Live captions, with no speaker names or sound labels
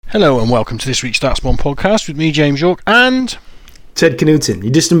Hello and welcome to this week's StatsBomb Podcast with me, James Yorke, and... Ted Knutson. You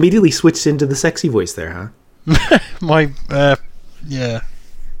just immediately switched into the sexy voice there, huh?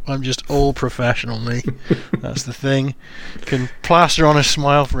 I'm just all professional, me. That's the thing. Can plaster on a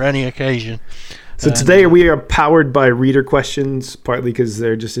smile for any occasion. So today we are powered by reader questions, partly because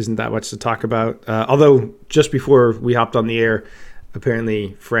there just isn't that much to talk about. Although, just before we hopped on the air,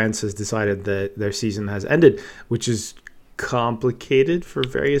 apparently France has decided that their season has ended, which is complicated for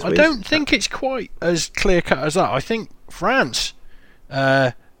various ways. I don't think it's quite as clear-cut as that. I think France,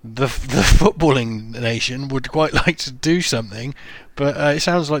 the footballing nation, would quite like to do something, but it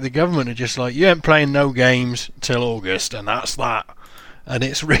sounds like the government are just like, you ain't playing no games till August, and that's that. And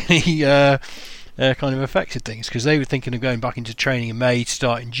it's really kind of affected things, because they were thinking of going back into training in May to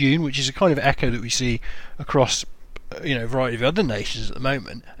start in June, which is a kind of echo that we see across a variety of other nations at the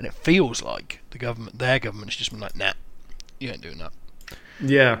moment, and it feels like their government has just been like, nah, you ain't doing that.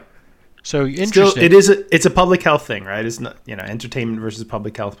 Yeah. So interesting. Still, it's a public health thing, right? It's not, entertainment versus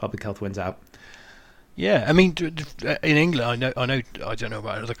public health. Public health wins out. Yeah, I mean, in England, I don't know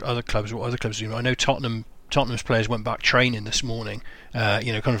about other clubs. What other clubs do? I know Tottenham's players went back training this morning.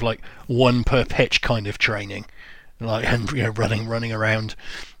 Kind of like one per pitch kind of training, and running around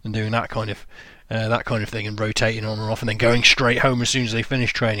and doing that kind of thing, and rotating on and off, and then going straight home as soon as they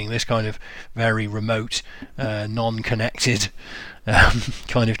finish training. This kind of very remote, non-connected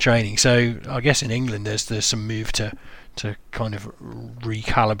kind of training. So I guess in England there's some move to kind of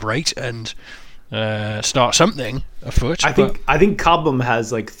recalibrate and start something afoot. I think Cobham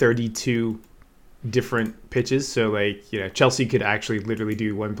has like 32 different pitches, so Chelsea could actually literally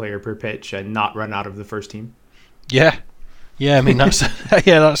do one player per pitch and not run out of the first team. Yeah, I mean that's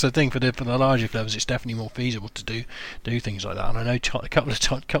the thing for the larger clubs. It's definitely more feasible to do things like that. And I know a couple of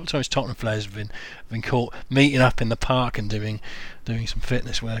times Tottenham players have been caught meeting up in the park and doing some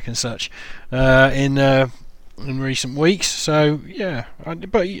fitness work and such in recent weeks. So yeah,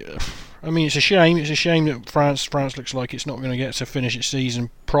 but I mean it's a shame. It's a shame that France looks like it's not going to get to finish its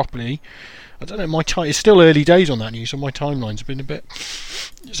season properly. I don't know, it's still early days on that news, so my timeline's been a bit...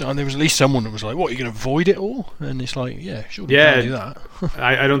 So there was at least someone that was like, what, are you going to avoid it all? And it's like, yeah, sure, we can do that.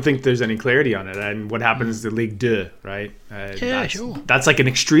 I don't think there's any clarity on it. And what happens to Ligue 2, right? Sure. That's like an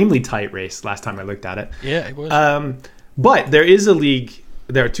extremely tight race last time I looked at it. Yeah, it was. But there is a league...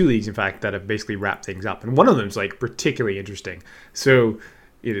 There are two leagues, in fact, that have basically wrapped things up. And one of them is like particularly interesting. So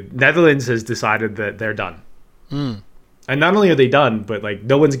Netherlands has decided that they're done. And not only are they done, but like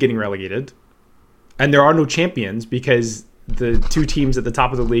no one's getting relegated. And there are no champions because the two teams at the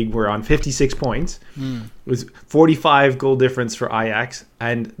top of the league were on 56 points. It was 45 goal difference for Ajax.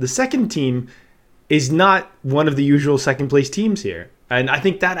 And the second team is not one of the usual second place teams here. And I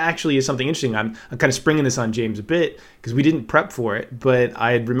think that actually is something interesting. I'm kind of springing this on James a bit because we didn't prep for it. But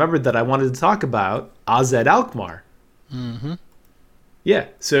I had remembered that I wanted to talk about AZ Alkmaar. Mm-hmm. Yeah.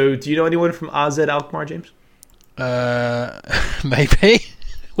 So do you know anyone from AZ Alkmaar, James? Maybe.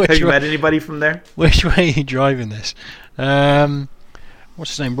 Have you met anybody from there? Which way are you driving this?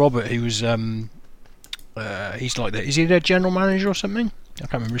 What's his name? Robert. He was. He's like that. Is he their general manager or something? I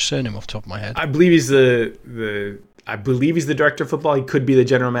can't remember his surname off the top of my head. I believe he's the director of football. He could be the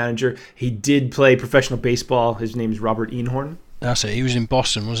general manager. He did play professional baseball. His name is Robert Einhorn. That's it. He was in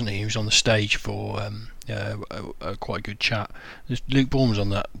Boston, wasn't he? He was on the stage for a quite good chat. Luke Bourne was on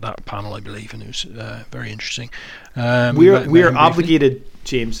that panel, I believe, and it was very interesting. We are obligated,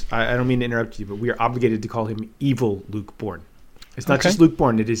 James. I don't mean to interrupt you, but we are obligated to call him Evil Luke Bourne. It's not just Luke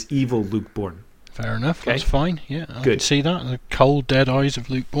Bourne; it is Evil Luke Bourne. Fair enough. Okay. That's fine. Yeah, I can see that. The cold, dead eyes of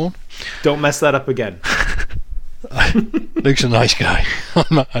Luke Bourne. Don't mess that up again. Luke's a nice guy.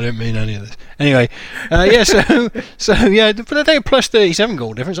 I don't mean any of this. Anyway, so yeah, but I think plus 37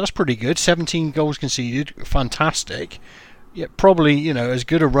 goal difference, that's pretty good. 17 goals conceded, fantastic. Yeah, probably as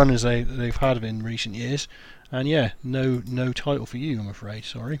good a run as they've had in recent years. And yeah, no title for you, I'm afraid.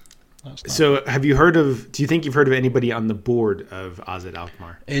 Sorry. So do you think you've heard of anybody on the board of AZ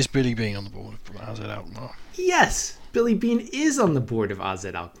Alkmaar? Is Billy Bean on the board of AZ Alkmaar? Yes. Billy Bean is on the board of AZ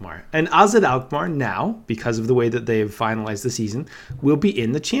Alkmaar. And AZ Alkmaar now, because of the way that they have finalized the season, will be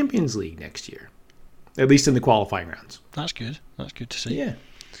in the Champions League next year. At least in the qualifying rounds. That's good. That's good to see. Yeah.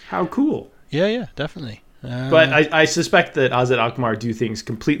 How cool. Yeah, definitely. But I suspect that AZ Alkmaar do things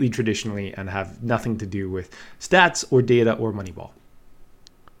completely traditionally and have nothing to do with stats or data or Moneyball.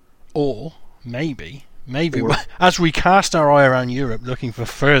 Or maybe as we cast our eye around Europe looking for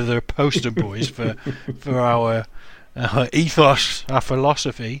further poster boys for our ethos, our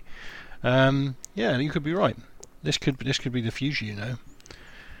philosophy, you could be right. This could be the future,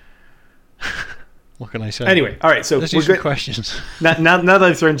 What can I say? Anyway, all right. So let's do some questions. Now that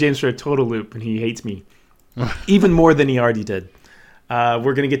I've thrown James for a total loop and he hates me even more than he already did,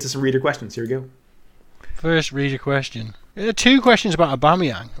 we're going to get to some reader questions. Here we go. First reader question. 2 questions about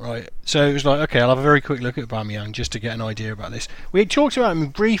Aubameyang, right? So it was like, okay, I'll have a very quick look at Aubameyang just to get an idea about this. We talked about him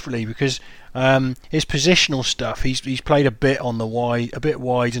briefly because his positional stuff. He's played a bit on the wide, a bit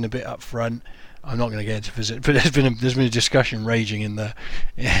wide and a bit up front. I'm not going to get into visit, but there's been a discussion raging in the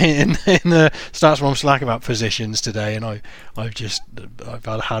StatsBomb Slack about positions today, and I've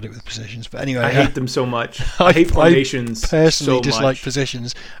had it with positions. But anyway, I hate them so much. I hate formations. I personally so dislike much.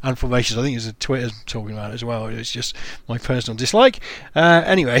 positions and formations. I think it was Twitter talking about it as well. It's just my personal dislike.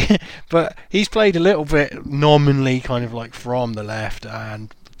 Anyway, but he's played a little bit nominally, kind of like from the left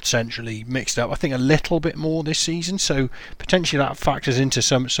and centrally mixed up, I think, a little bit more this season, so potentially that factors into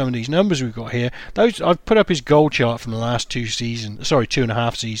some of these numbers we've got here. Those I've put up his goal chart from the last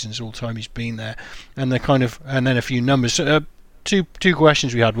 2.5 seasons, all the time he's been there, and then a few numbers. Two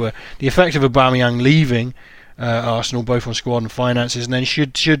questions we had were the effect of Aubameyang leaving Arsenal, both on squad and finances, and then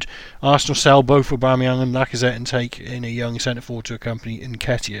should Arsenal sell both Aubameyang and Lacazette and take in a young centre forward to accompany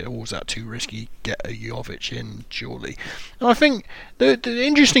Nketiah, or was that too risky? Get a Jovic in, surely. And I think the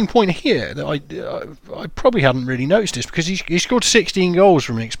interesting point here that I probably hadn't really noticed this, because he scored 16 goals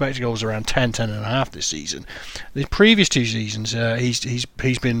from an expected goals around 10.5 this season. The previous 2 seasons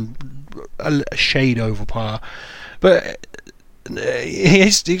he's been a shade over par, but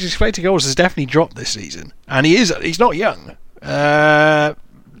his expected goals has definitely dropped this season, and he's not young.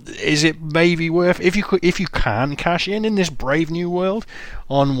 Is it maybe worth, if you can cash in this brave new world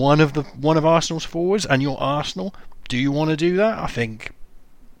on one of Arsenal's forwards, and you're Arsenal, do you want to do that? I think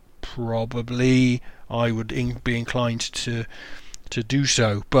probably I would be inclined to do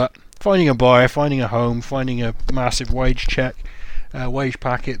so, but finding a buyer, finding a home, finding a massive wage packet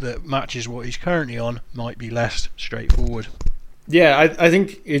that matches what he's currently on might be less straightforward. Yeah, I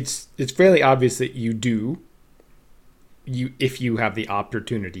think it's fairly obvious that if you have the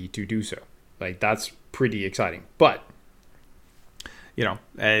opportunity to do so. Like, that's pretty exciting. But,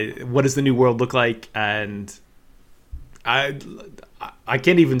 what does the new world look like? And I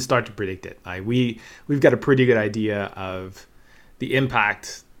can't even start to predict it. We've got a pretty good idea of the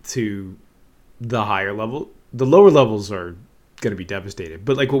impact to the higher level. The lower levels are going to be devastated.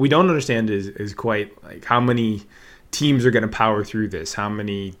 But like, what we don't understand is quite like how many teams are going to power through this, how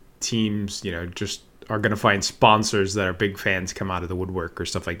many teams just are going to find sponsors that are big fans come out of the woodwork or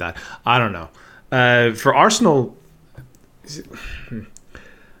stuff like that. I don't know. For Arsenal, I'm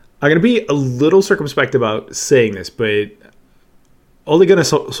going to be a little circumspect about saying this, but Ole Gunnar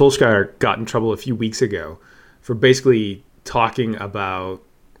Solskjaer got in trouble a few weeks ago for basically talking about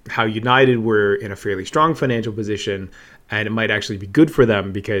how United were in a fairly strong financial position, and it might actually be good for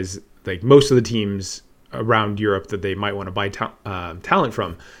them because like most of the teams around Europe that they might want to buy talent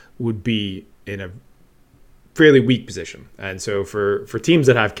from would be in a fairly weak position. And so for teams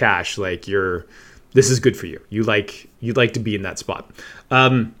that have cash, like this is good for you. You'd like to be in that spot.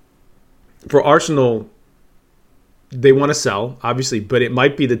 For Arsenal, they want to sell, obviously, but it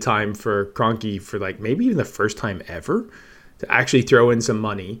might be the time for Kroenke, for like maybe even the first time ever, to actually throw in some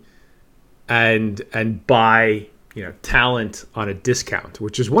money and buy talent on a discount,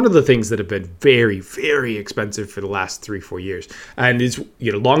 which is one of the things that have been very, very expensive for the last 3-4 years. And is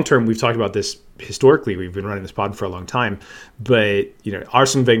long term, we've talked about this historically. We've been running this pod for a long time, but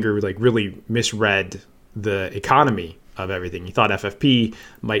Arsene Wenger really misread the economy of everything. He thought FFP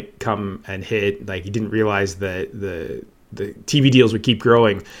might come and hit. Like, he didn't realize that the TV deals would keep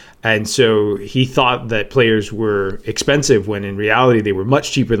growing, and so he thought that players were expensive when in reality they were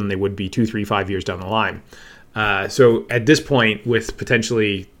much cheaper than they would be 2, 3, 5 years down the line. So at this point, with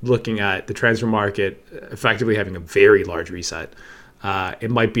potentially looking at the transfer market effectively having a very large reset, it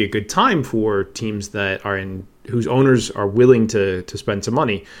might be a good time for teams that are whose owners are willing to spend some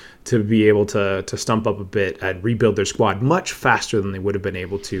money to be able to stump up a bit and rebuild their squad much faster than they would have been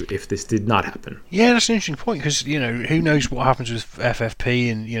able to if this did not happen. Yeah, that's an interesting point, because who knows what happens with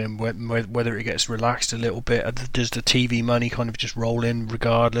FFP, and whether it gets relaxed a little bit. Does the TV money kind of just roll in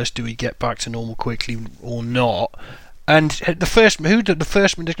regardless? Do we get back to normal quickly or not? And there's going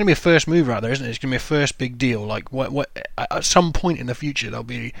to be a first mover out there, isn't it? It's going to be a first big deal. Like what at some point in the future there'll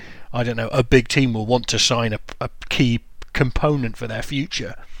be, I don't know, a big team will want to sign a key component for their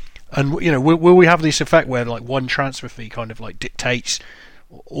future. And will we have this effect where like one transfer fee kind of like dictates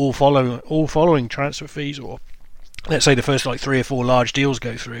all following transfer fees, or let's say the first like 3 or 4 large deals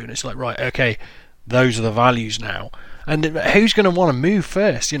go through, and it's like, right, okay, those are the values now. And who's going to want to move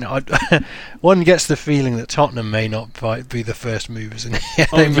first? One gets the feeling that Tottenham may not be the first movers.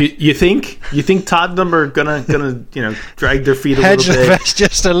 You think Tottenham are gonna drag their feet a hedge little bit? The best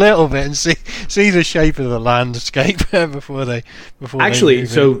just a little bit and see the shape of the landscape before they actually.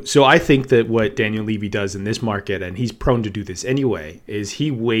 Move so I think that what Daniel Levy does in this market, and he's prone to do this anyway, is he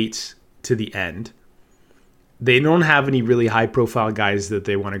waits to the end. They don't have any really high-profile guys that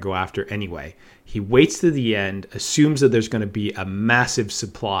they want to go after anyway. He waits to the end, assumes that there's going to be a massive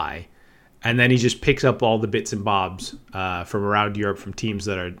supply, and then he just picks up all the bits and bobs from around Europe from teams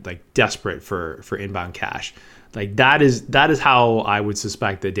that are like desperate for inbound cash. Like that is how I would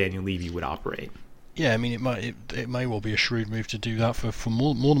suspect that Daniel Levy would operate. Yeah, I mean it may well be a shrewd move to do that for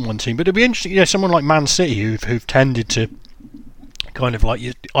more than one team, but it'd be interesting. Someone like Man City who've tended to kind of like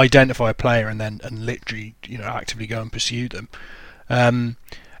you identify a player and literally actively go and pursue them.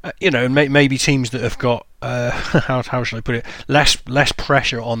 Maybe teams that have got how should I put it, less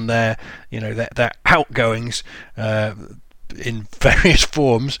pressure on their their outgoings in various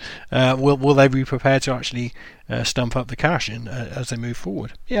forms. Will they be prepared to actually stump up the cash as they move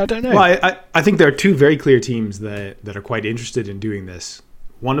forward? Yeah, I don't know. Well, I think there are two very clear teams that are quite interested in doing this.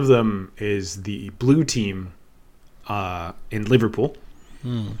 One of them is the blue team in Liverpool.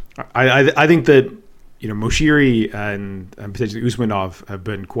 I think that Moshiri and potentially Usmanov have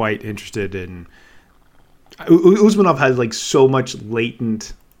been quite interested in. Usmanov has like so much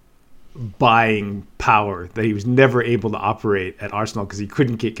latent buying power that he was never able to operate at Arsenal because he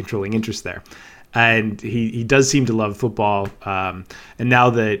couldn't get controlling interest there, and he does seem to love football. And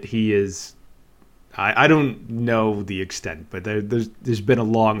now that he is, I don't know the extent, but there's been a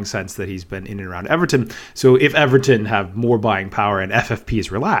long sense that he's been in and around Everton. So if Everton have more buying power and FFP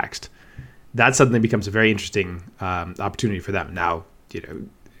is relaxed, that suddenly becomes a very interesting opportunity for them. Now,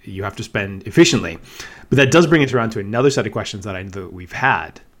 you have to spend efficiently. But that does bring us around to another set of questions that I know that we've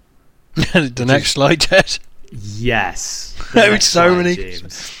had. The next slide, Ted. Yes. So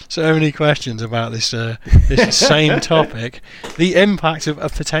many questions about this same topic. The impact of a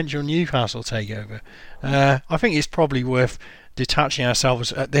potential Newcastle takeover. I think it's probably worth detaching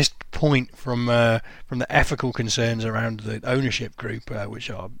ourselves at this point from the ethical concerns around the ownership group, which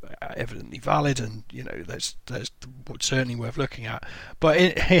are evidently valid, and that's certainly worth looking at. But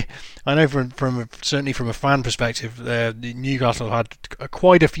I know certainly from a fan perspective, Newcastle have had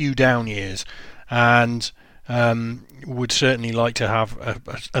quite a few down years, and would certainly like to have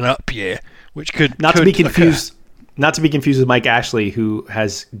an up year, which could not to be confused with Mike Ashley, who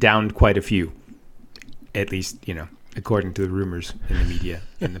has downed quite a few, at least according to the rumors in the media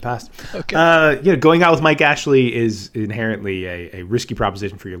in the past. Okay. Going out with Mike Ashley is inherently a risky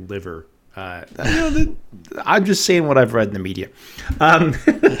proposition for your liver. I'm just saying what I've read in the media.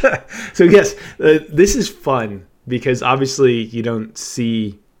 So yes, this is fun because obviously you don't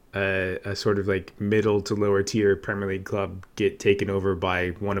see a sort of like middle to lower tier Premier League club get taken over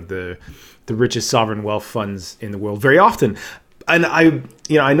by one of the richest sovereign wealth funds in the world very often. And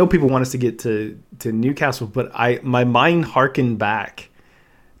I know people want us to get to Newcastle, but my mind harkened back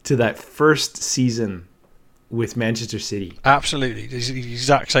to that first season with Manchester City. Absolutely, the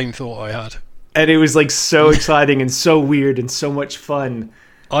exact same thought I had, and it was like so exciting and so weird and so much fun.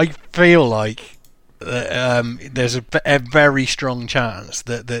 I feel like there's a very strong chance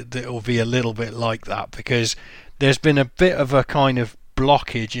that it will be a little bit like that, because there's been a bit of a kind of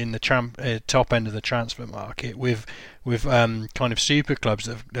blockage in the top end of the transfer market with kind of super clubs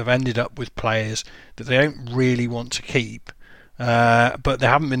that have ended up with players that they don't really want to keep, but there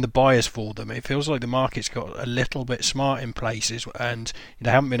haven't been the buyers for them. It feels like the market's got a little bit smart in places, and they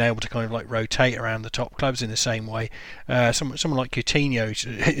haven't been able to kind of like rotate around the top clubs in the same way. Someone like Coutinho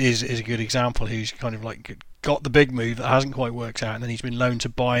is a good example, who's kind of like got the big move that hasn't quite worked out, and then he's been loaned to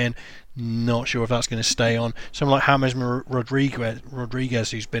Bayern. Not sure if that's going to stay on. Someone like James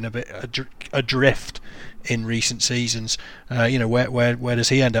Rodriguez, who's been a bit adrift in recent seasons. Where does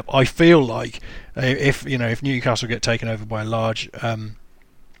he end up? I feel like if Newcastle get taken over by a large,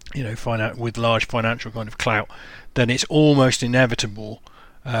 with large financial kind of clout, then it's almost inevitable.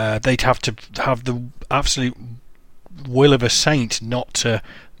 They'd have to have the absolute will of a saint not to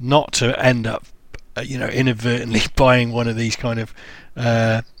end up inadvertently buying one of these kind of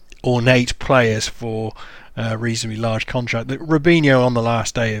ornate players for a reasonably large contract. Robinho on the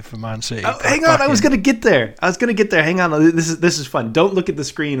last day for Man City. Oh, hang on, I was going to get there. Hang on, this is fun. Don't look at the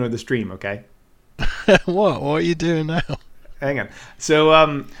screen or the stream, okay? What are you doing now? Hang on.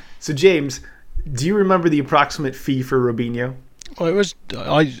 So James, do you remember the approximate fee for Robinho? Well, it was.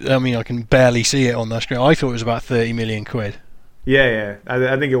 I mean, I can barely see it on the screen. I thought it was about 30 million quid. Yeah.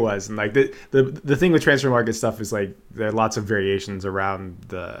 I think it was. And like the thing with transfer market stuff is like there are lots of variations around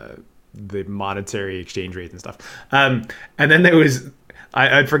the monetary exchange rates and stuff. And then there was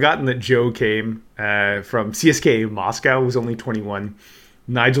I'd forgotten that Joe came from CSKA Moscow, was only 21.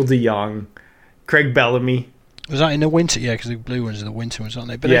 Nigel de Jong, Craig Bellamy. Was that in the winter? Yeah, because the blue ones are the winter ones, aren't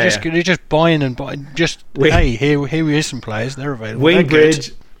they? But they're just buying and buying. Just hey, here is some players. They're available. Wayne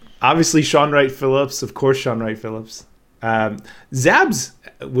Bridge, obviously Sean Wright Phillips, of course Sean Wright Phillips. Zabs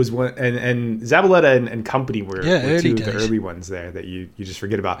was one, and Zabaleta and company were two of the early ones there that you just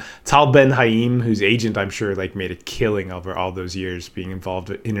forget about. Tal Ben Haim, whose agent I'm sure like made a killing over all those years being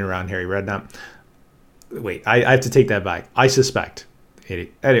involved in and around Harry Redknapp. Wait, I have to take that back. I suspect.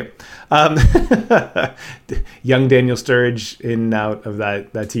 Anyway, young Daniel Sturridge in and out of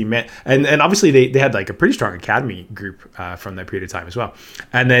that team, and obviously they had like a pretty strong academy group from that period of time as well.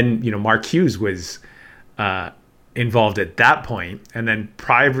 And then Mark Hughes was involved at that point, and then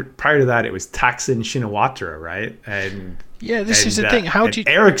prior to that it was Taksin Shinawatra, right? And this is the thing. How do you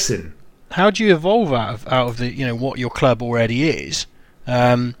Ericsson? How do you evolve out of the what your club already is?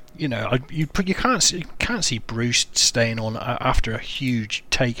 You can't see Bruce staying on after a huge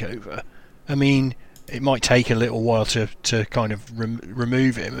takeover. I mean, it might take a little while to kind of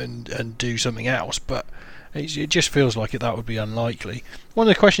remove him and do something else, but it just feels like that would be unlikely. One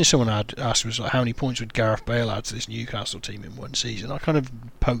of the questions someone had asked was like, how many points would Gareth Bale add to this Newcastle team in one season? I kind of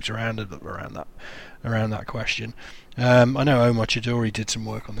poked around that question. I know Omar Chidori did some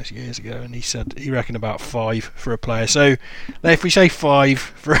work on this years ago, and he said he reckoned about 5 for a player. So if we say 5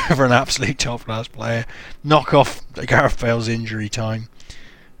 for an absolute top class player, knock off Gareth Bale's injury time,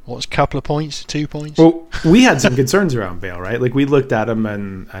 what's a couple of points, 2 points? Well, we had some concerns around Bale, right? Like we looked at him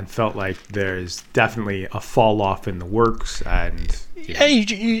and felt like there's definitely a fall off in the works, and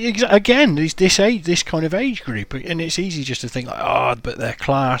age again. This kind of age group, and it's easy just to think like, but they're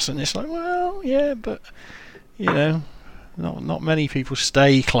class, and it's like, well, yeah, but not many people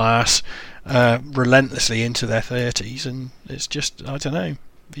stay class relentlessly into their 30s, and it's just, I don't know.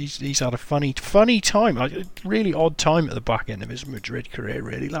 He's had a funny time, a really odd time at the back end of his Madrid career.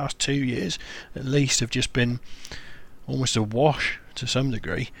 Really, last 2 years at least have just been almost a wash to some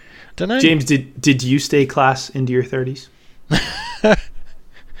degree. Don't know. James, did you stay class into your 30s?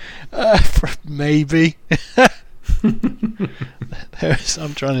 Maybe.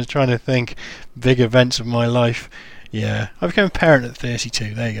 I'm trying to think big events of my life. Yeah, I became a parent at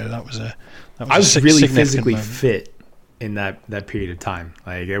 32. There you go. That was I was really physically moment. fit in that period of time.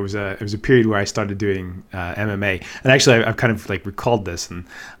 Like it was a period where I started doing MMA, and actually I've kind of like recalled this and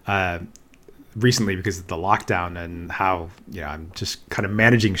recently because of the lockdown and how I'm just kind of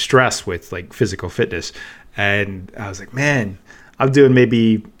managing stress with like physical fitness, and I was like, man, I'm doing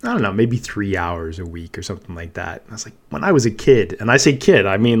maybe 3 hours a week or something like that. And I was like, when I was a kid, and I say kid,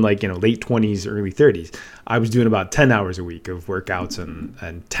 I mean like late 20s, early 30s, I was doing about 10 hours a week of workouts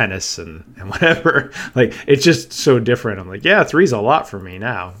and tennis and whatever. Like it's just so different. I'm like, yeah, 3's a lot for me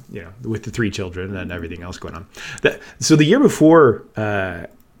now, with the 3 children and everything else going on. So the year before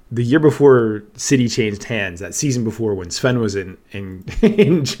City changed hands, that season before when Sven was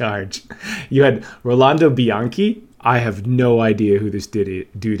in charge, you had Rolando Bianchi. I have no idea who this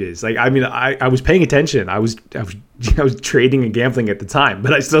dude is. Like, I mean, I was paying attention. I was trading and gambling at the time,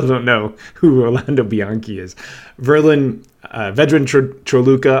 but I still don't know who Rolando Bianchi is. Vedran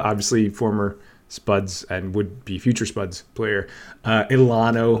Chorluka, obviously former Spuds and would be future Spuds player.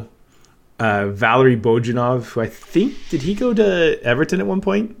 Ilano, Valery Bojanov, who I think, did he go to Everton at one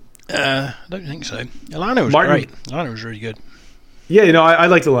point? I don't think so. Ilano was great. Ilano was really good. Yeah, I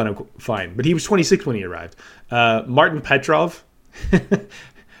liked Ilano fine, but he was 26 when he arrived. Martin Petrov,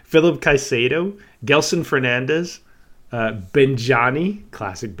 Philip Caicedo, Gelson Fernandez, Benjani,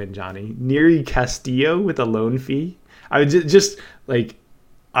 classic Benjani, Neri Castillo with a loan fee. I was just like,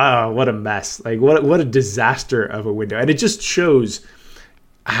 what a mess. Like, what a disaster of a window. And it just shows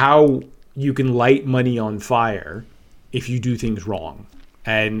how you can light money on fire if you do things wrong.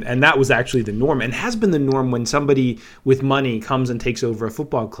 And that was actually the norm, and has been the norm when somebody with money comes and takes over a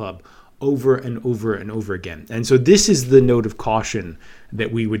football club over and over and over again. And so this is the note of caution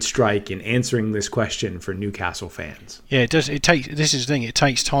that we would strike in answering this question for Newcastle fans. Yeah, it does. This is the thing. It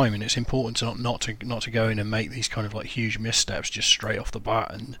takes time, and it's important not to go in and make these kind of like huge missteps just straight off the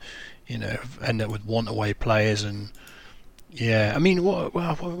bat, and end up with want-away players. And yeah, I mean,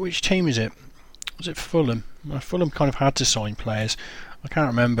 which team is it? Was it Fulham? Fulham kind of had to sign players. I can't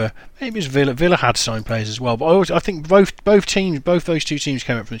remember. Maybe it was Villa. Villa had signed players as well. But I think both those two teams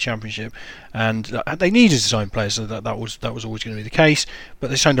came up from the Championship, and they needed to sign players. So that was always going to be the case.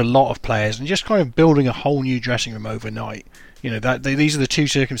 But they signed a lot of players, and just kind of building a whole new dressing room overnight these are the two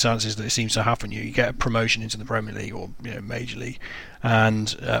circumstances that it seems to happen. You get a promotion into the Premier League or Major League,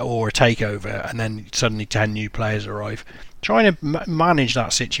 and or a takeover, and then suddenly 10 new players arrive. Trying to manage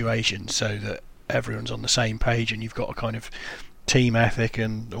that situation so that everyone's on the same page and you've got a kind of team ethic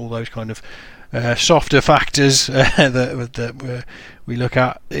and all those kind of softer factors that we look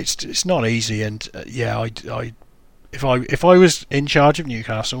at. It's not easy, and if I was in charge of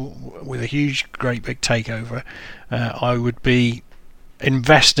Newcastle with a huge, great big takeover, I would be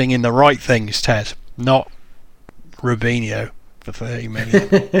investing in the right things, Ted, not Robinho for 30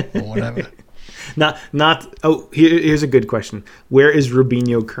 million or whatever. Here's a good question. Where is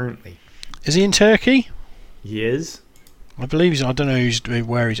Robinho currently? Is he in Turkey? He is. I believe I don't know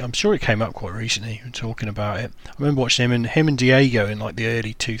where he's. I'm sure it came up quite recently. We're talking about it. I remember watching him and Diego in like the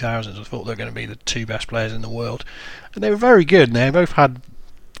early 2000s. I thought they were going to be the two best players in the world, and they were very good. And they both had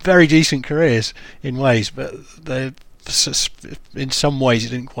very decent careers in ways, but in some ways it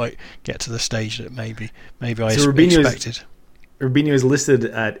didn't quite get to the stage that maybe I expected. Robinho is listed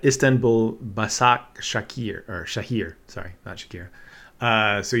at Istanbul Shahir. Sorry, not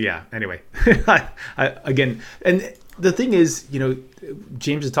Shakira. So yeah. Anyway, again, and the thing is,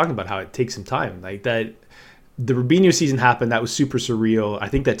 James is talking about how it takes some time. Like that, the Robinho season happened. That was super surreal. I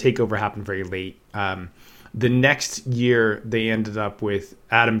think that takeover happened very late. The next year, they ended up with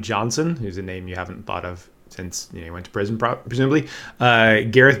Adam Johnson, who's a name you haven't thought of since he went to prison, presumably.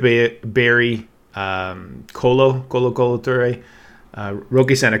 Gareth Barry. Colo Toure,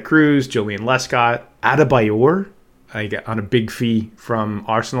 Roque Santa Cruz, Julian Lescott, Adebayor, on a big fee from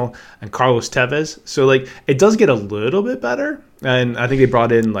Arsenal, and Carlos Tevez. So it does get a little bit better, and I think they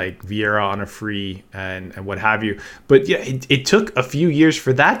brought in Vieira on a free and what have you. But yeah, it took a few years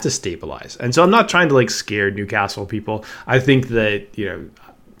for that to stabilize. And so I'm not trying to scare Newcastle people. I think that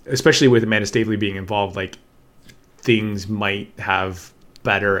especially with Amanda Staveley being involved, things might have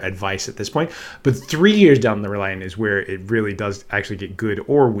better advice at this point, but 3 years down the line is where it really does actually get good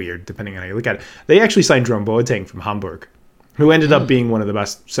or weird, depending on how you look at it. They actually signed Jerome Boateng from Hamburg, who ended up being one of the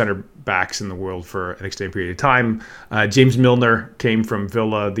best center backs in the world for an extended period of time. James Milner came from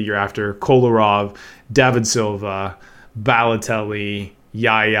Villa the year after. Kolarov, David Silva, Balotelli,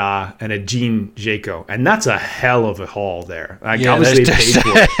 Yaya, and a Jean Dzeko, and that's a hell of a haul there. Obviously they paid for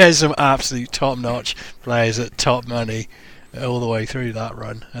it. There's some absolute top-notch players at top money all the way through that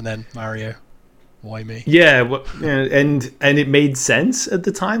run, and then Mario, why me? Yeah, and it made sense at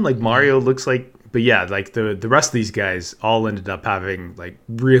the time. Mario looks like, but yeah, the rest of these guys all ended up having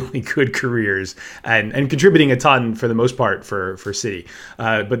really good careers and contributing a ton for the most part for City.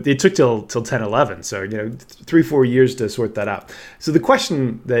 But it took till 10-11, so 3-4 years to sort that out. So the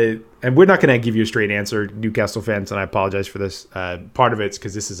question and we're not going to give you a straight answer, Newcastle fans, and I apologize for this. Part of it's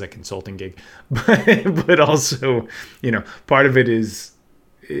because this is a consulting gig, but also, part of it is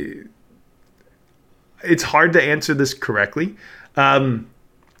it's hard to answer this correctly.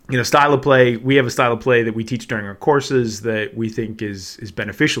 Style of play, we have a style of play that we teach during our courses that we think is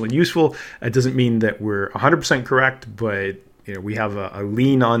beneficial and useful. It doesn't mean that we're 100% correct, but we have a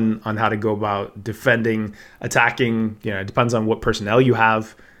lean on how to go about defending, attacking. It depends on what personnel you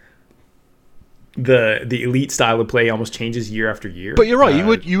have. The elite style of play almost changes year after year. But you're right.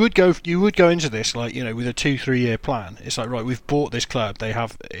 You would go into this with a 2-3 year plan. It's right. We've bought this club. They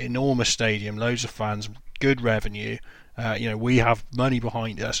have enormous stadium, loads of fans, good revenue. We have money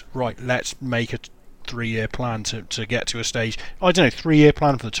behind us. Right. Let's make a 3-year plan to get to a stage. I don't know, 3-year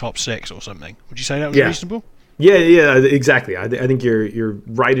plan for the top 6 or something. Would you say that was reasonable? Yeah, exactly. I think you're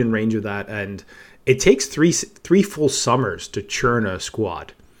right in range of that, and it takes three full summers to churn a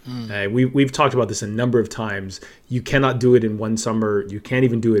squad. We've talked about this a number of times. You cannot do it in one summer. You can't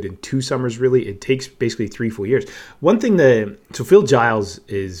even do it in 2 summers, really. It takes basically 3 full years. One thing so Phil Giles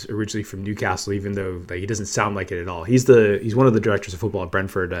is originally from Newcastle, even though he doesn't sound like it at all. He's one of the directors of football at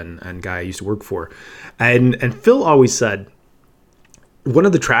Brentford and guy I used to work for. And Phil always said, one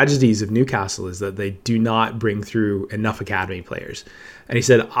of the tragedies of Newcastle is that they do not bring through enough academy players. And he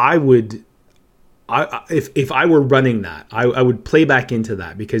said, if I were running that, I would play back into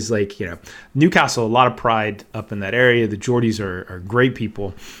that because, Newcastle, a lot of pride up in that area. The Geordies are great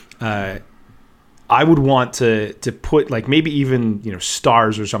people. I would want to put maybe even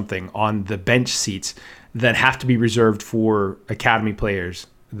stars or something on the bench seats that have to be reserved for academy players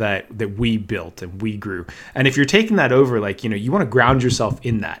that we built and we grew. And if you're taking that over, like, you want to ground yourself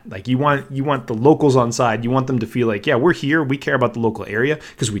in that. Like, you want the locals on side. You want them to feel like, yeah, we're here. We care about the local area,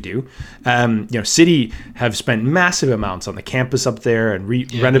 because we do. City have spent massive amounts on the campus up there and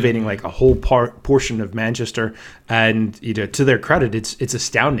renovating like a whole portion of Manchester. And to their credit, it's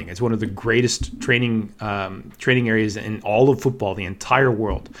astounding. It's one of the greatest training areas in all of football, the entire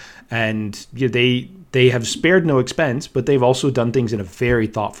world. And they have spared no expense, but they've also done things in a very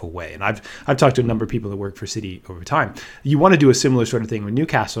thoughtful way. And I've talked to a number of people that work for City over time. You want to do a similar sort of thing with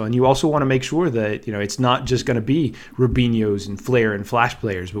Newcastle, and you also want to make sure that it's not just going to be Robinhos and Flair and flash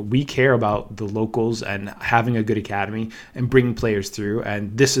players, but we care about the locals and having a good academy and bringing players through.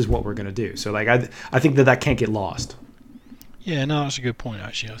 And this is what we're going to do. So like I think that can't get lost. Yeah, no, that's a good point.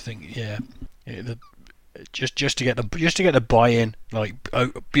 Actually, I think just to get the buy-in, like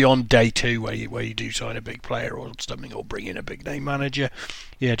beyond day two, where you do sign a big player or something, or bring in a big name manager,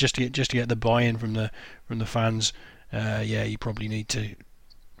 just to get the buy-in from the fans. You probably need to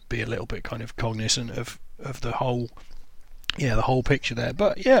be a little bit kind of cognizant of the whole picture there.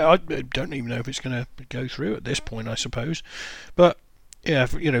 But I don't even know if it's going to go through at this point, I suppose. But yeah,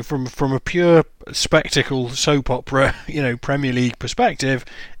 from a pure spectacle soap opera, Premier League perspective,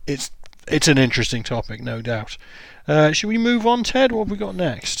 it's an interesting topic, no doubt. Should we move on, Ted? What have we got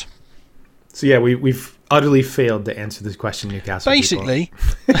next? So yeah, we've utterly failed to answer this question, Newcastle. Basically,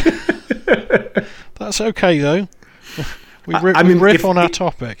 that's okay though. We riff on our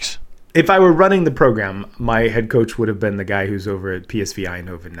topics. If I were running the program, my head coach would have been the guy who's over at PSV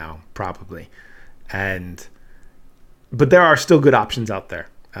Eindhoven now, probably. But there are still good options out there,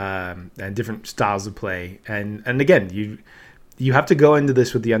 and different styles of play. And again, you have to go into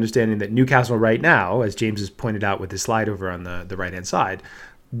this with the understanding that Newcastle right now, as James has pointed out with his slide over on the right-hand side,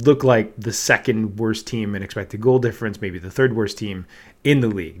 look like the second worst team in expected goal difference, maybe the third worst team in the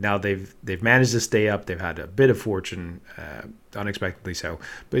league. Now they've managed to stay up. They've had a bit of fortune, unexpectedly so.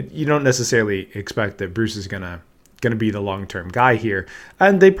 But you don't necessarily expect that Bruce is gonna be the long-term guy here.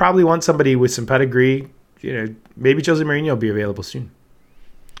 And they probably want somebody with some pedigree. Maybe Jose Mourinho will be available soon.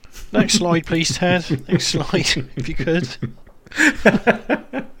 Next slide, please, Ted. Next slide, if you could.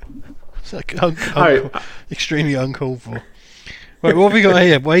 It's like extremely uncalled for. Right, what have we got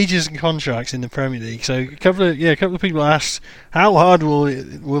here? Wages and contracts in the Premier League. So a couple of people asked how hard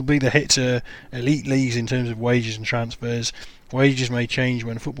will be the hit to elite leagues in terms of wages and transfers. Wages may change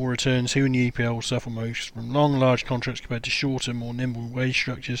when football returns. Who in the EPL will suffer most from long, large contracts compared to shorter, more nimble wage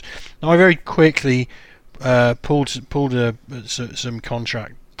structures? Now, I very quickly pulled some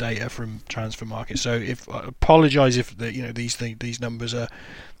contract data from Transfer Market. So I apologise if these numbers are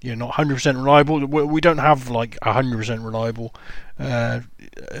not 100% reliable. We don't have like 100% reliable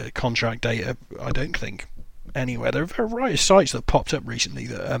contract data, I don't think, anywhere. There are a variety of sites that popped up recently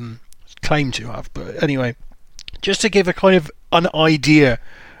that claim to have. But anyway, just to give a kind of an idea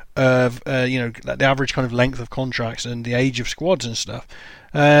of the average kind of length of contracts and the age of squads and stuff.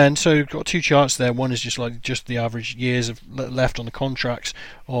 And so we've got two charts there. One is just the average years of left on the contracts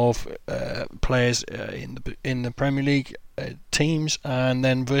of players in the Premier League teams, and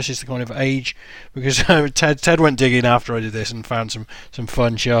then versus the kind of age, because Ted went digging after I did this and found some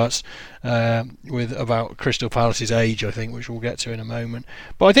fun charts with about Crystal Palace's age, I think, which we'll get to in a moment.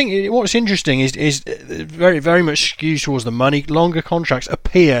 But I think what's interesting is very, very much skews towards the money. Longer contracts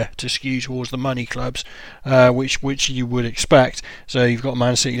appear to skew towards the money clubs, which you would expect. So you've got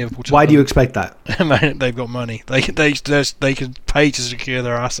Man City, Liverpool. Why do you expect that? They've got money. They can pay to secure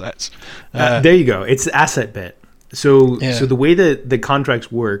their assets. There you go. It's the asset bit. So the way that the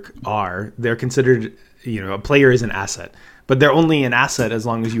contracts work they're considered, a player is an asset, but they're only an asset as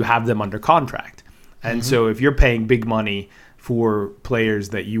long as you have them under contract. And so if you're paying big money for players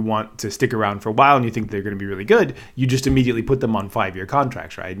that you want to stick around for a while and you think they're going to be really good, you just immediately put them on 5-year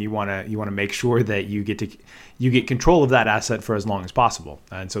contracts, right? And you want to make sure that you get control of that asset for as long as possible.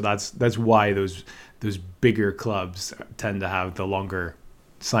 And so that's why those bigger clubs tend to have the longer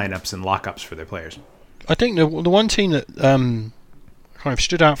sign-ups and lockups for their players. I think the one team that kind of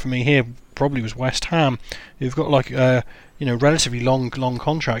stood out for me here probably was West Ham, who've got relatively long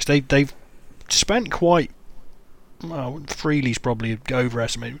contracts. They've spent quite freely's probably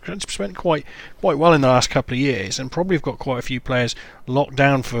overestimated. Spent quite well in the last couple of years, and probably have got quite a few players locked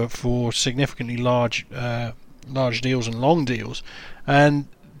down for significantly large deals and long deals, and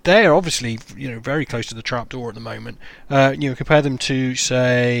they're obviously very close to the trapdoor at the moment. Compare them to,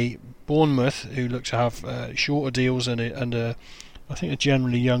 say, Bournemouth, who look to have shorter deals and I think a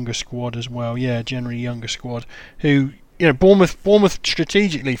generally younger squad as well. Yeah, generally younger squad. Who Bournemouth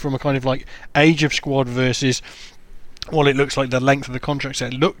strategically, from a kind of like age of squad versus well, it looks like the length of the contracts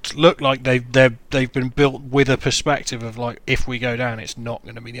look like they've been built with a perspective of like, if we go down, it's not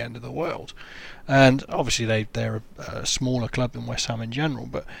going to be the end of the world. And obviously they're a smaller club than West Ham in general,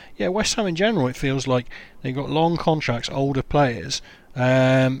 but yeah, West Ham in general, it feels like they've got long contracts, older players,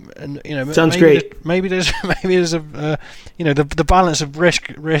 and sounds great. Maybe there's a the balance of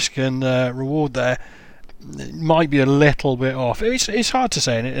risk and reward there might be a little bit off. It's hard to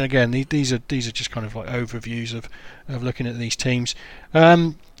say, and again, these are just kind of like overviews of looking at these teams.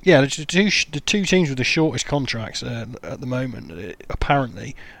 The two teams with the shortest contracts at the moment,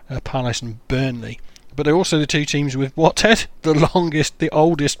 apparently, Palace and Burnley. But they're also the two teams with what, Ted? The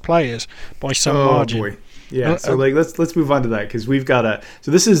oldest players by some margin. Boy. Yeah. So let's move on to that, because we've got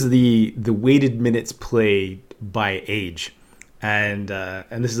so this is the weighted minutes played by age, and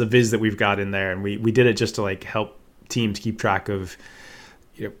this is a viz that we've got in there, and we did it just to like help teams keep track of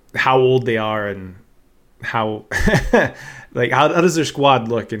how old they are and how like how does their squad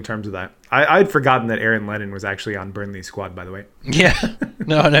look in terms of that. I'd forgotten that Aaron Lennon was actually on Burnley's squad, by the way. Yeah,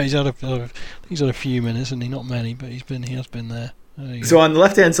 no, he's had a few minutes, and not many, but he has been there. So on the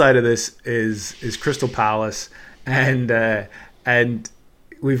left hand side of this is Crystal Palace, and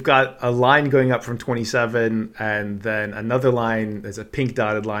we've got a line going up from 27, and then another line. There's a pink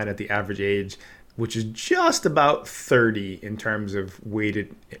dotted line at the average age, which is just about 30 in terms of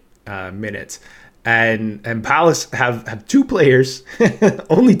weighted minutes. And Palace have two players,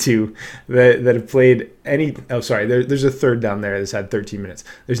 only two, that have played any. Oh, sorry, there's a third down there that's had 13 minutes.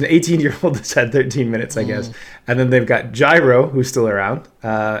 There's an 18-year-old that's had 13 minutes, I guess. And then they've got Gyro, who's still around,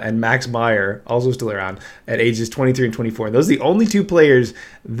 and Max Meyer, also still around, at ages 23 and 24. And those are the only two players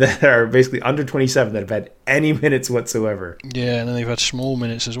that are basically under 27 that have had any minutes whatsoever. Yeah, and then they've had small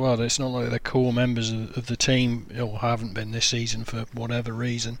minutes as well. It's not like they're core members of the team, or haven't been this season for whatever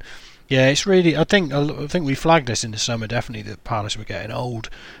reason. Yeah, it's really. I think we flagged this in the summer, definitely, that Palace were getting old,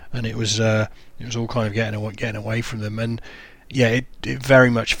 and it was all kind of getting away from them. And yeah, it very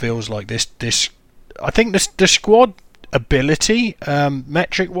much feels like this. I think the squad ability,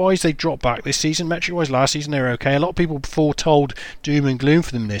 metric wise, they dropped back this season. Metric wise, last season they were okay. A lot of people foretold doom and gloom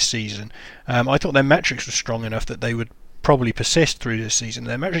for them this season. I thought their metrics were strong enough that they would probably persist through this season.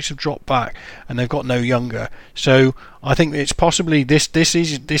 Their metrics have dropped back, and they've got no younger. So I think it's possibly this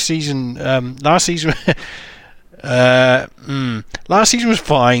season. Last season, last season was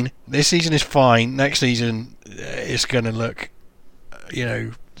fine. This season is fine. Next season, it's going to look.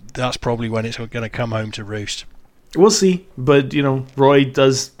 That's probably when it's going to come home to roost. We'll see, but Roy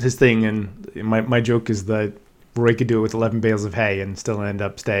does his thing, and my joke is that Roy could do it with 11 bales of hay and still end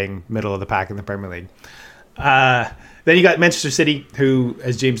up staying middle of the pack in the Premier League. Then you got Manchester City, who,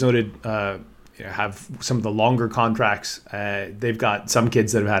 as James noted, have some of the longer contracts. They've got some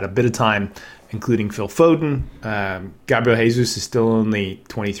kids that have had a bit of time, including Phil Foden. Gabriel Jesus is still only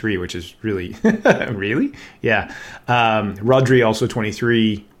 23, which is really, really? Yeah. Rodri also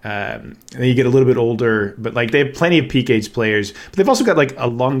 23. And then you get a little bit older, but like they have plenty of peak age players, but they've also got like a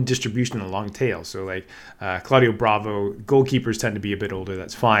long distribution and a long tail. So like Claudio Bravo, goalkeepers tend to be a bit older.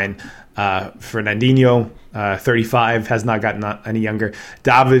 That's fine. Fernandinho, 35, has not gotten any younger.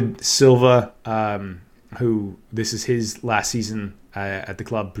 David Silva, who this is his last season at the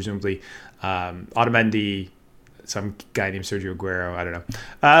club, presumably. Otamendi, some guy named Sergio Aguero, I don't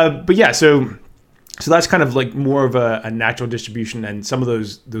know. But yeah, so that's kind of like more of a natural distribution, and some of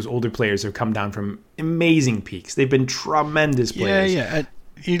those older players have come down from amazing peaks. They've been tremendous players. Yeah. And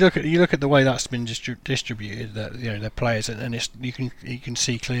you look at the way that's been distributed. That their players, and it's, you can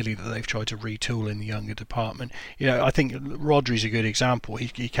see clearly that they've tried to retool in the younger department. I think Rodri's a good example. He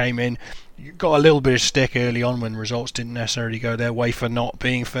came in, got a little bit of stick early on when results didn't necessarily go their way for not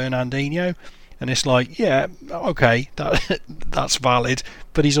being Fernandinho. And it's like, yeah, okay, that's valid,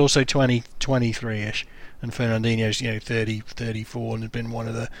 but he's also 23-ish, and Fernandinho's 30, 34, and has been one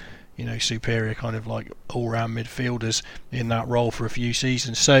of the superior kind of like all-round midfielders in that role for a few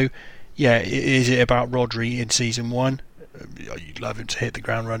seasons. So, yeah, is it about Rodri in season one? You'd love him to hit the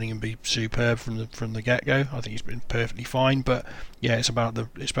ground running and be superb from the get-go. I think he's been perfectly fine, but yeah, it's about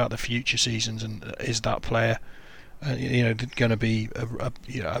the future seasons, and is that player going to be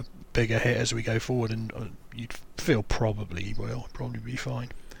a bigger hit as we go forward, and you'd feel probably he will be fine.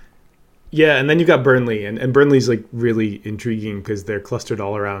 Yeah, and then you've got Burnley, and Burnley's like really intriguing because they're clustered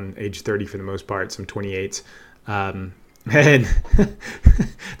all around age 30 for the most part, some 28s. And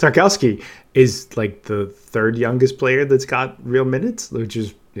Tarkowski is like the third youngest player that's got real minutes, which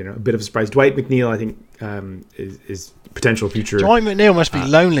is a bit of a surprise. Dwight McNeil, I think, is potential future. Dwight McNeil must be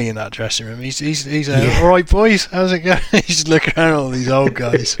lonely in that dressing room. He's all right, boys. How's it going? He's looking around at all these old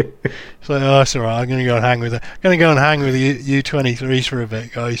guys. It's like, oh, it's all right. I'm going to go and hang with the U23s for a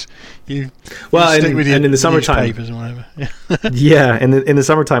bit, guys. You stick with and in the summertime, papers and whatever. Yeah, and in the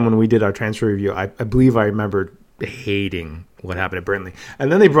summertime when we did our transfer review, I believe I remember hating what happened at Burnley,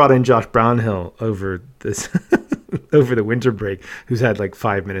 and then they brought in Josh Brownhill over this over the winter break, who's had like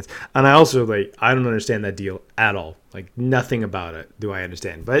 5 minutes, and I also I don't understand that deal at all. Like, nothing about it do I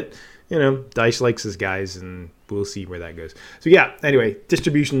understand, but Dyche likes his guys, and we'll see where that goes. So yeah, anyway,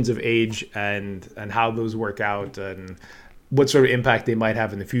 distributions of age and how those work out and what sort of impact they might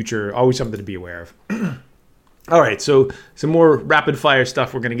have in the future, always something to be aware of. All right, so some more rapid fire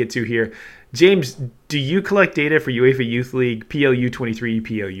stuff we're going to get to here. James, do you collect data for UEFA Youth League, PL U23,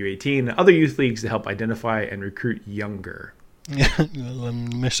 PL U18, and other youth leagues to help identify and recruit younger? Yeah,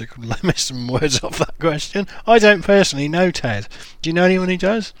 miss some words off that question. I don't personally know, Ted. Do you know anyone who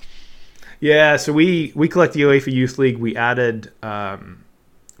does? Yeah, so we collect the UEFA Youth League. We added the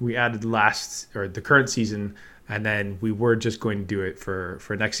current season, and then we were just going to do it for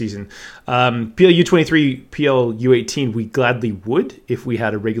next season. PL U23, PL U18, we gladly would if we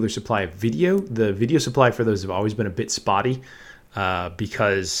had a regular supply of video. The video supply for those have always been a bit spotty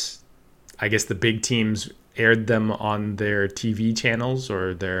because I guess the big teams aired them on their TV channels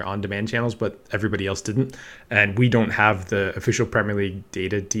or their on-demand channels, but everybody else didn't. And we don't have the official Premier League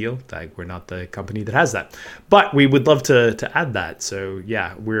data deal. We're not the company that has that. But we would love to add that. So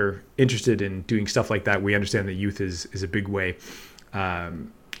yeah, we're interested in doing stuff like that. We understand that youth is a big way.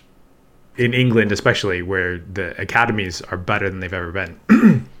 In England especially, where the academies are better than they've ever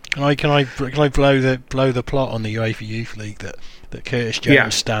been. Can I blow the plot on the UEFA Youth League that Curtis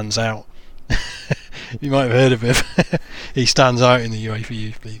Jones stands out? You might have heard of him. He stands out in the UEFA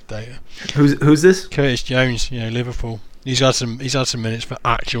Youth League data. Who's this? Curtis Jones, Liverpool. He's had some minutes for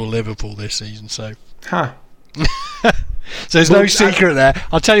actual Liverpool this season. So, so there's no secret there.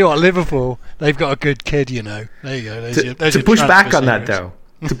 I'll tell you what, Liverpool, they've got a good kid. There you go. There's to push back on that though.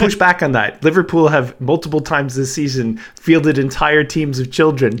 To push back on that, Liverpool have multiple times this season fielded entire teams of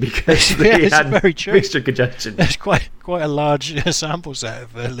children because they had mixture congestion. There's quite a large sample set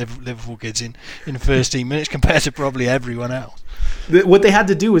of Liverpool kids in first team minutes compared to probably everyone else. What they had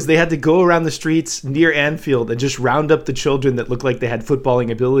to do was they had to go around the streets near Anfield and just round up the children that looked like they had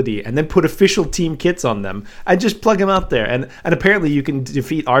footballing ability and then put official team kits on them and just plug them out there. And apparently you can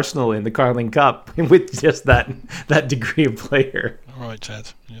defeat Arsenal in the Carling Cup with just that degree of player. All right,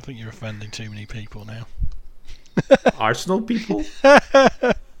 Ted. I think you're offending too many people now. Arsenal people?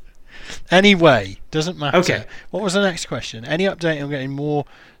 Anyway, doesn't matter. Okay. What was the next question? Any update on getting more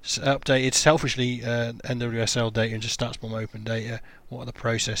updated selfishly NWSL data and just StatsBomb open data? What are the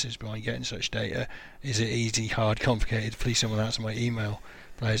processes behind getting such data? Is it easy, hard, complicated? Please someone answer my email.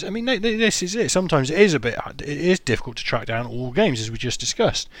 Players. I mean, this is it. Sometimes it is difficult to track down all games, as we just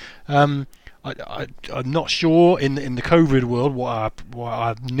discussed. I'm not sure in the COVID world what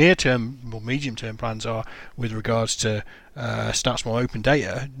our near-term or medium-term plans are with regards to StatsBomb open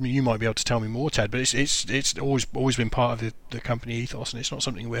data. You might be able to tell me more, Ted, but it's always been part of the company ethos, and it's not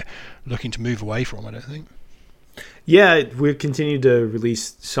something we're looking to move away from, I don't think. Yeah, we've continued to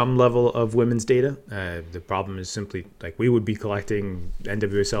release some level of women's data. The problem is simply we would be collecting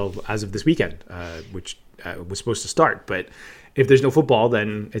NWSL as of this weekend, which was supposed to start, but if there's no football,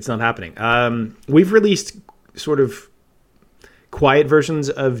 then it's not happening. We've released sort of quiet versions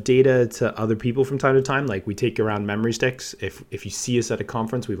of data to other people from time to time. Like, we take around memory sticks. If you see us at a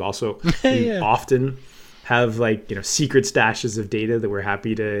conference, we often have secret stashes of data that we're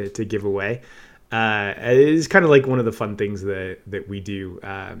happy to give away. It's kind of like one of the fun things that we do.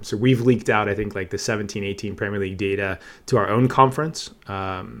 So we've leaked out, I think, the 17-18 Premier League data to our own conference.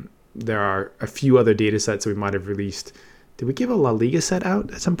 There are a few other data sets that we might have released. Did we give a La Liga set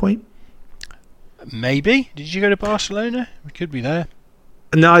out at some point? Maybe. Did you go to Barcelona? We could be there.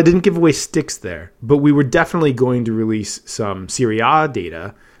 No, I didn't give away sticks there, but we were definitely going to release some Serie A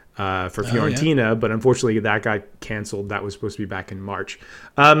data for Fiorentina, but unfortunately that got canceled. That was supposed to be back in March.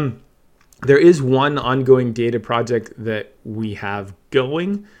 There is one ongoing data project that we have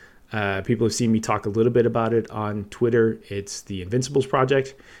going. People have seen me talk a little bit about it on Twitter. It's the Invincibles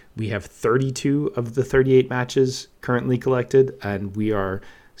project. We have 32 of the 38 matches currently collected, and we are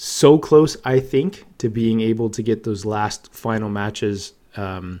so close, I think, to being able to get those last final matches.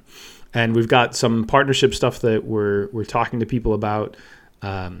 And we've got some partnership stuff that we're talking to people about,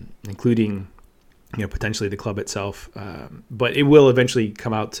 including potentially the club itself, but it will eventually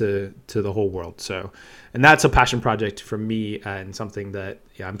come out to the whole world. So, and that's a passion project for me, and something that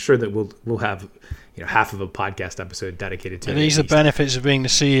I'm sure that we'll have half of a podcast episode dedicated to. Are these the benefits of being the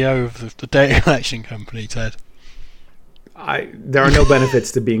CEO of the data collection company, Ted? There are no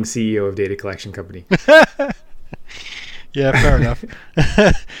benefits to being CEO of data collection company. Yeah, fair enough.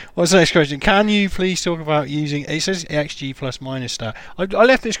 What's the next question? Can you please talk about using, it says XG plus minus stat. I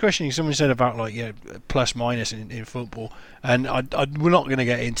left this question, someone said about plus minus in football, and we're not going to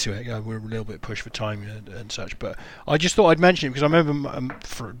get into it. We're a little bit pushed for time and such, but I just thought I'd mention it because I remember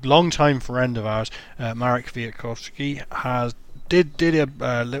for a long time friend of ours, Marek Kwiatkowski, did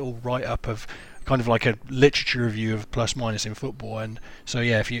a little write-up of kind of like a literature review of plus minus in football, and so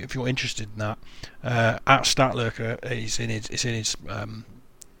if you're interested in that, at StatLurker, it's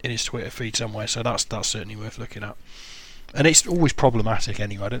in his Twitter feed somewhere, so that's certainly worth looking at. And it's always problematic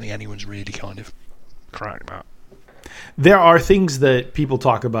anyway. I don't think anyone's really kind of cracked that. There are things that people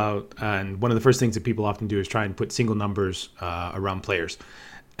talk about, and one of the first things that people often do is try and put single numbers around players,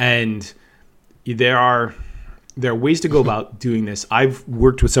 and there are ways to go about doing this. I've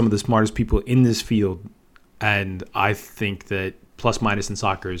worked with some of the smartest people in this field, and I think that plus minus in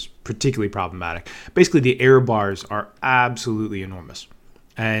soccer is particularly problematic. Basically, the error bars are absolutely enormous.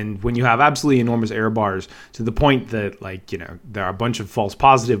 And when you have absolutely enormous error bars to the point that there are a bunch of false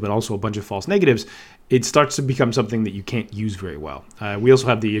positive but also a bunch of false negatives, it starts to become something that you can't use very well. We also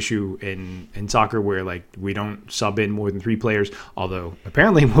have the issue in soccer where we don't sub in more than 3 players, although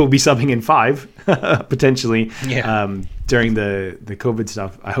apparently we'll be subbing in 5 potentially during the COVID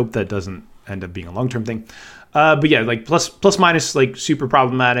stuff. I hope that doesn't end up being a long-term thing. But plus minus super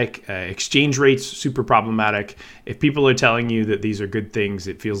problematic. Exchange rates super problematic. If people are telling you that these are good things,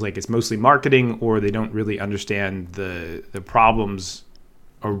 it feels like it's mostly marketing, or they don't really understand the problems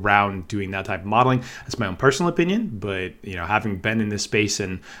around doing that type of modeling. That's my own personal opinion, but having been in this space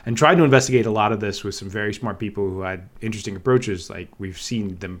and tried to investigate a lot of this with some very smart people who had interesting approaches, we've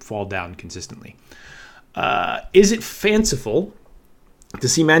seen them fall down consistently. Is it fanciful to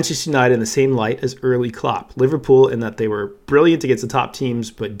see Manchester United in the same light as early Klopp, Liverpool, in that they were brilliant against the top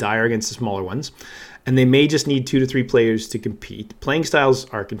teams but dire against the smaller ones, and they may just need 2 to 3 players to compete? Playing styles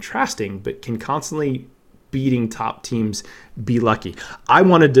are contrasting, but can constantly beating top teams be lucky? I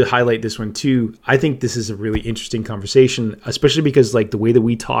wanted to highlight this one too. I think this is a really interesting conversation, especially because the way that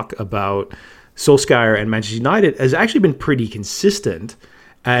we talk about Solskjaer and Manchester United has actually been pretty consistent,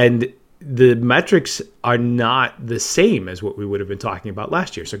 and the metrics are not the same as what we would have been talking about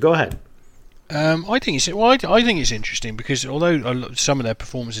last year. So go ahead. I think it's interesting because although some of their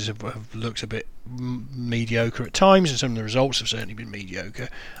performances have looked a bit mediocre at times, and some of the results have certainly been mediocre,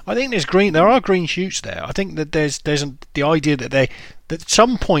 I think there are green shoots there. I think that there's the idea that at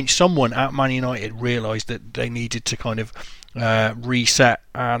some point someone at Man United realised that they needed to kind of reset,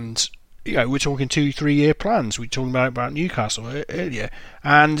 and we're talking 2-3 year plans. We were talking about Newcastle earlier,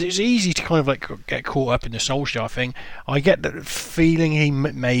 and it's easy to kind of get caught up in the Solskjaer thing. I get the feeling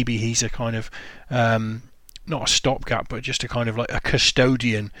maybe he's a kind of not a stopgap, but just a kind of a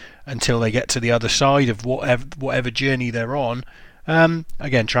custodian until they get to the other side of whatever journey they're on.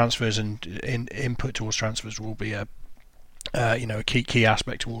 Again, transfers and input towards transfers will be a key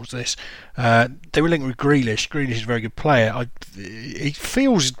aspect towards this. They were linked with Grealish. Grealish is a very good player. He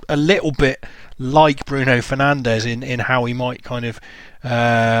feels a little bit like Bruno Fernandes in how he might kind of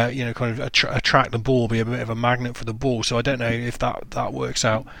attract the ball, be a bit of a magnet for the ball. So I don't know if that works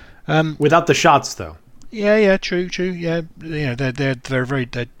out. Without the shots, though. Yeah, true. Yeah, they're very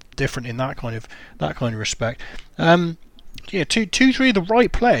different in that kind of respect. 2-3 of the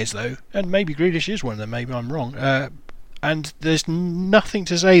right players though, and maybe Grealish is one of them. Maybe I'm wrong. And there's nothing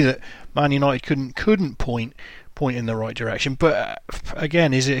to say that Man United couldn't point in the right direction. But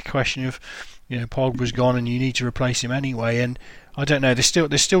again, is it a question of Pogba's gone and you need to replace him anyway? And I don't know.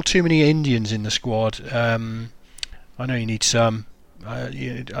 There's still too many Indians in the squad. I know you need some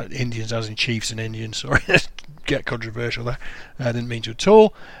Indians, as in Chiefs and Indians. Sorry, get controversial there. I didn't mean to at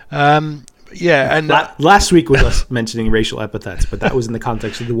all. And last week was us mentioning racial epithets, but that was in the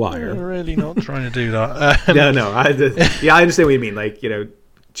context of The Wire. We're really not trying to do that. No. I understand what you mean.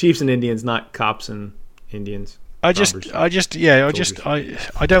 Chiefs and Indians, not cops and Indians. I don't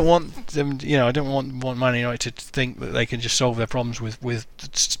want them. I don't want Man United to think that they can just solve their problems with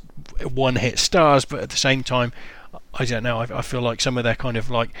one-hit stars. But at the same time, I don't know. I feel like some of their kind of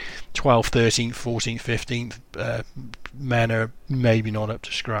like 12th, 13th, 14th, 15th men are maybe not up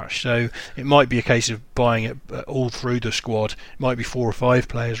to scratch. So it might be a case of buying it all through the squad. It might be 4 or 5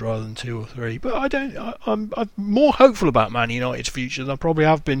 players rather than 2 or 3. But I'm more hopeful about Man United's future than I probably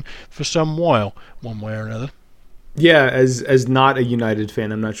have been for some while, one way or another. Yeah, as not a United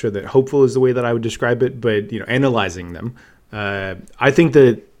fan, I'm not sure that hopeful is the way that I would describe it. But analyzing them, I think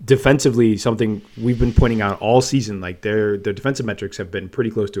that defensively, something we've been pointing out all season, like their defensive metrics have been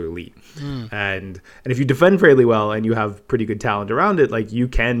pretty close to elite. And if you defend fairly well and you have pretty good talent around it, like you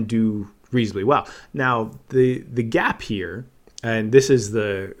can do reasonably well. Now the gap here, and this is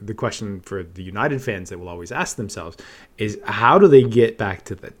the question for the United fans that will always ask themselves, is how do they get back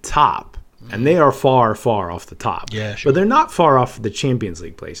to the top? And they are far, far off the top. Yeah, sure. But they're not far off the Champions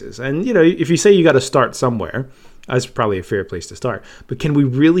League places. And, if you say you got to start somewhere, that's probably a fair place to start. But can we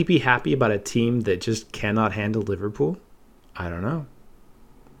really be happy about a team that just cannot handle Liverpool? I don't know.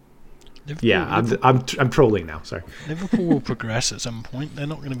 I'm trolling now. Sorry. Liverpool will progress at some point. They're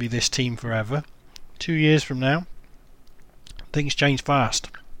not going to be this team forever. 2 years from now, things change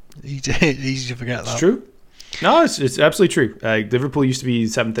fast. Easy to forget that. It's true. No, it's absolutely true. Liverpool used to be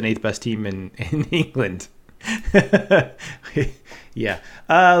 7th and 8th best team in England. Yeah.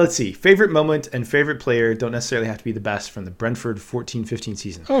 Let's see. Favorite moment and favorite player don't necessarily have to be the best from the Brentford 14-15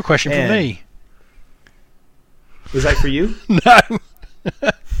 season. Oh, a question for me. Was that for you? No.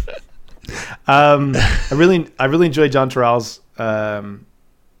 I really enjoyed John Terrell's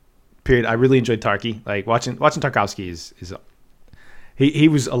period. I really enjoyed Tarky. Like watching Tarkowski is he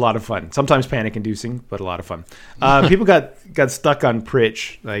was a lot of fun. Sometimes panic-inducing, but a lot of fun. People got stuck on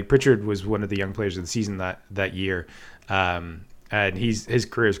Pritch. Like Pritchard was one of the young players of the season that year, and his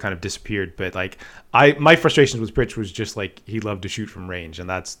career has kind of disappeared. But like my frustrations with Pritch was just like he loved to shoot from range, and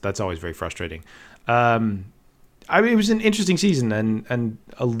that's always very frustrating. It was an interesting season, and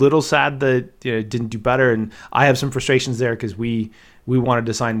a little sad that it didn't do better. And I have some frustrations there because we wanted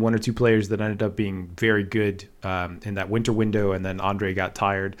to sign 1 or 2 players that ended up being very good in that winter window, and then Andre got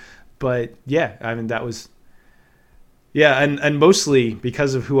tired. But yeah, I mean that was and mostly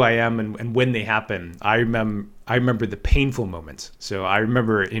because of who I am and when they happen. I remember the painful moments. So I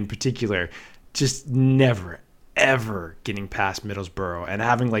remember in particular just never ever getting past Middlesbrough and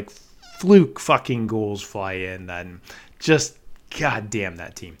having like fluke fucking goals fly in, and just god damn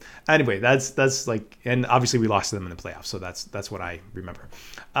that team. Anyway, that's like, and obviously we lost to them in the playoffs, so that's what I remember.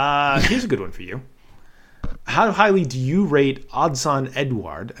 Here's a good one for you. How highly do you rate Odsonne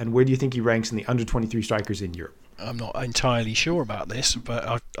Edouard, and where do you think he ranks in the under 23 strikers in Europe? I'm not entirely sure about this,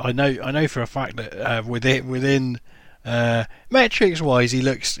 but I know for a fact that within metrics wise he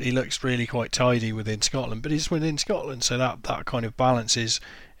looks really quite tidy within Scotland, but he's within Scotland, so that kind of balance is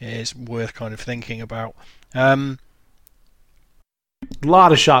worth kind of thinking about. A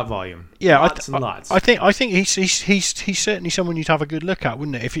lot of shot volume. Yeah, lots and lots. I think he's certainly someone you'd have a good look at,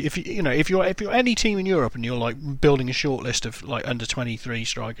 wouldn't it? If you're any team in Europe and you're like building a short list of like under 23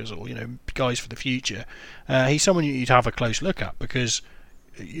 strikers or guys for the future, he's someone you'd have a close look at because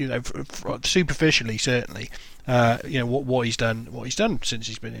superficially certainly, what he's done since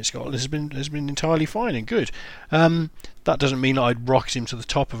he's been in Scotland has been entirely fine and good. That doesn't mean I'd rocket him to the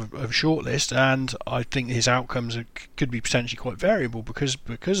top of a shortlist, and I think his outcomes could be potentially quite variable because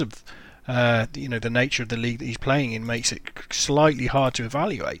of the nature of the league that he's playing in makes it slightly hard to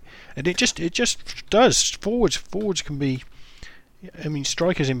evaluate, and it just does. Forwards can be, I mean,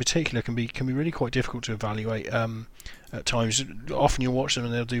 strikers in particular can be really quite difficult to evaluate. At times, often you'll watch them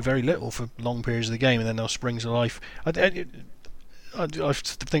and they'll do very little for long periods of the game, and then they'll spring to life. I think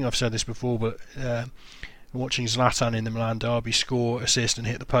I've said this before, but watching Zlatan in the Milan derby score, assist, and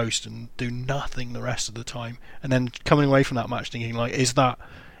hit the post and do nothing the rest of the time, and then coming away from that match thinking like, is that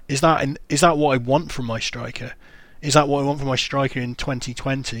what I want from my striker? Is that what I want from my striker in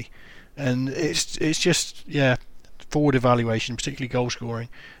 2020? And it's just forward evaluation, particularly goal scoring.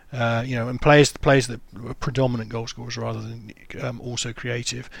 And players that are predominant goal scorers rather than also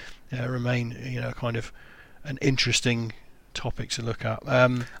creative remain, kind of an interesting topic to look at.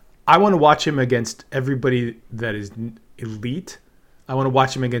 I want to watch him against everybody that is elite. I want to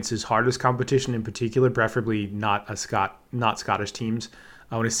watch him against his hardest competition in particular, preferably not Scottish teams.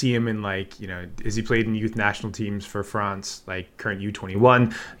 I want to see him in is he played in youth national teams for France, like current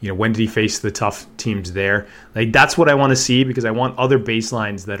U21? When did he face the tough teams there? Like that's what I want to see because I want other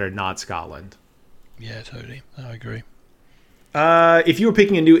baselines that are not Scotland. Yeah, totally. I agree. If you were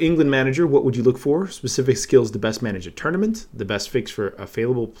picking a New England manager, what would you look for? Specific skills to best manage a tournament, the best fix for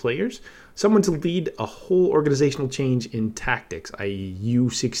available players, someone to lead a whole organizational change in tactics, i.e.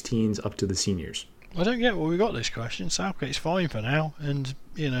 U16s up to the seniors. I don't get why we got this question. Southgate's fine for now, and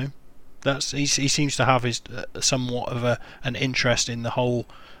he seems to have his somewhat of an interest in the whole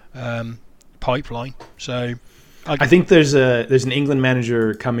pipeline. So I think there's an England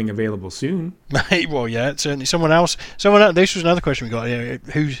manager coming available soon. Well, yeah, certainly someone else. This was another question we got.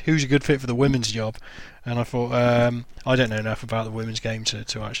 Who's a good fit for the women's job? And I thought I don't know enough about the women's game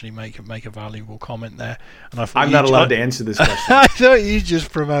to actually make a valuable comment there. And I thought I'm not allowed to answer this question. I thought you'd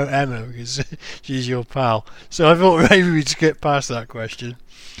just promote Emma because she's your pal. So I thought maybe we'd skip past that question.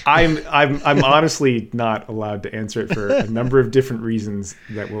 I'm honestly not allowed to answer it for a number of different reasons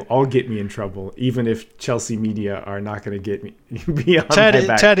that will all get me in trouble, even if Chelsea media are not going to get me on my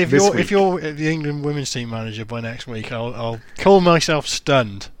back. Ted, if you're the England women's team manager by next week, I'll call myself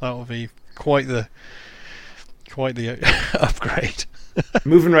stunned. That will be quite the upgrade.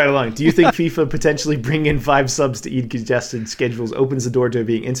 Moving right along, do you think FIFA potentially bring in 5 subs to ease congested schedules opens the door to it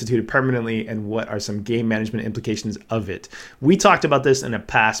being instituted permanently, and what are some game management implications of it? We talked about this in a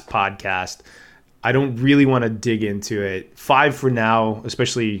past podcast. I don't really want to dig into it. 5 for now,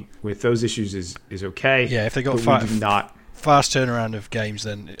 especially with those issues, is okay. Yeah, if they got fast turnaround of games,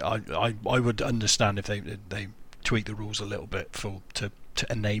 then I would understand if they tweak the rules a little bit to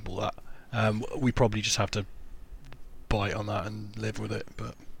enable that. We probably just have to bite on that and live with it.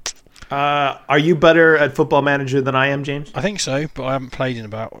 But are you better at Football Manager than I am, James? I think so, but I haven't played in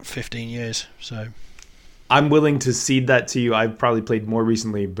about 15 years, so I'm willing to cede that to you. I've probably played more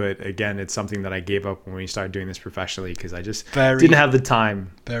recently, but again, it's something that I gave up when we started doing this professionally because I just didn't have the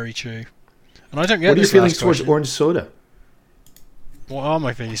time. Very true. And I don't get. What are your feelings towards orange soda? What are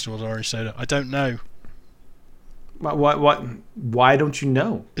my feelings towards orange soda? I don't know. What? Why don't you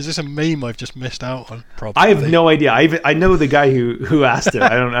know? Is this a meme I've just missed out on? Probably. I have no idea. I know the guy who asked it.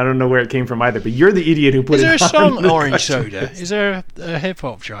 I don't know where it came from either. But you're the idiot who put it on. Is there a song Orange Soda? Is there a hip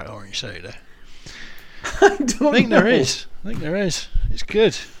hop track Orange Soda? I think there is. It's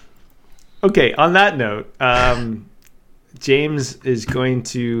good. Okay. On that note, James is going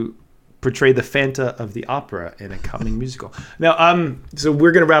to portray the Fanta of the Opera in a coming musical. Now, so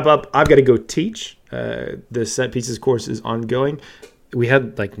we're going to wrap up. I've got to go teach. The Set Pieces course is ongoing. We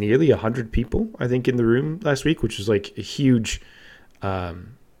had like nearly 100 people, I think, in the room last week, which was like a huge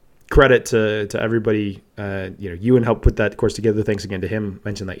credit to everybody. Ewan helped put that course together. Thanks again to him.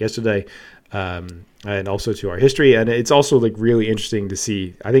 Mentioned that yesterday. And also to our history. And it's also like really interesting to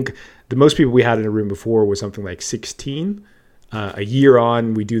see. I think the most people we had in a room before was something like 16. A year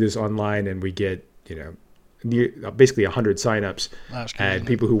on, we do this online and we get, basically 100 signups and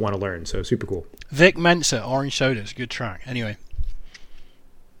people who want to learn. So super cool. Vic Mensa, Orange Soda, is a good track. Anyway.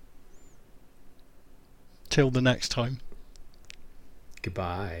 Till the next time.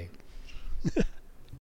 Goodbye.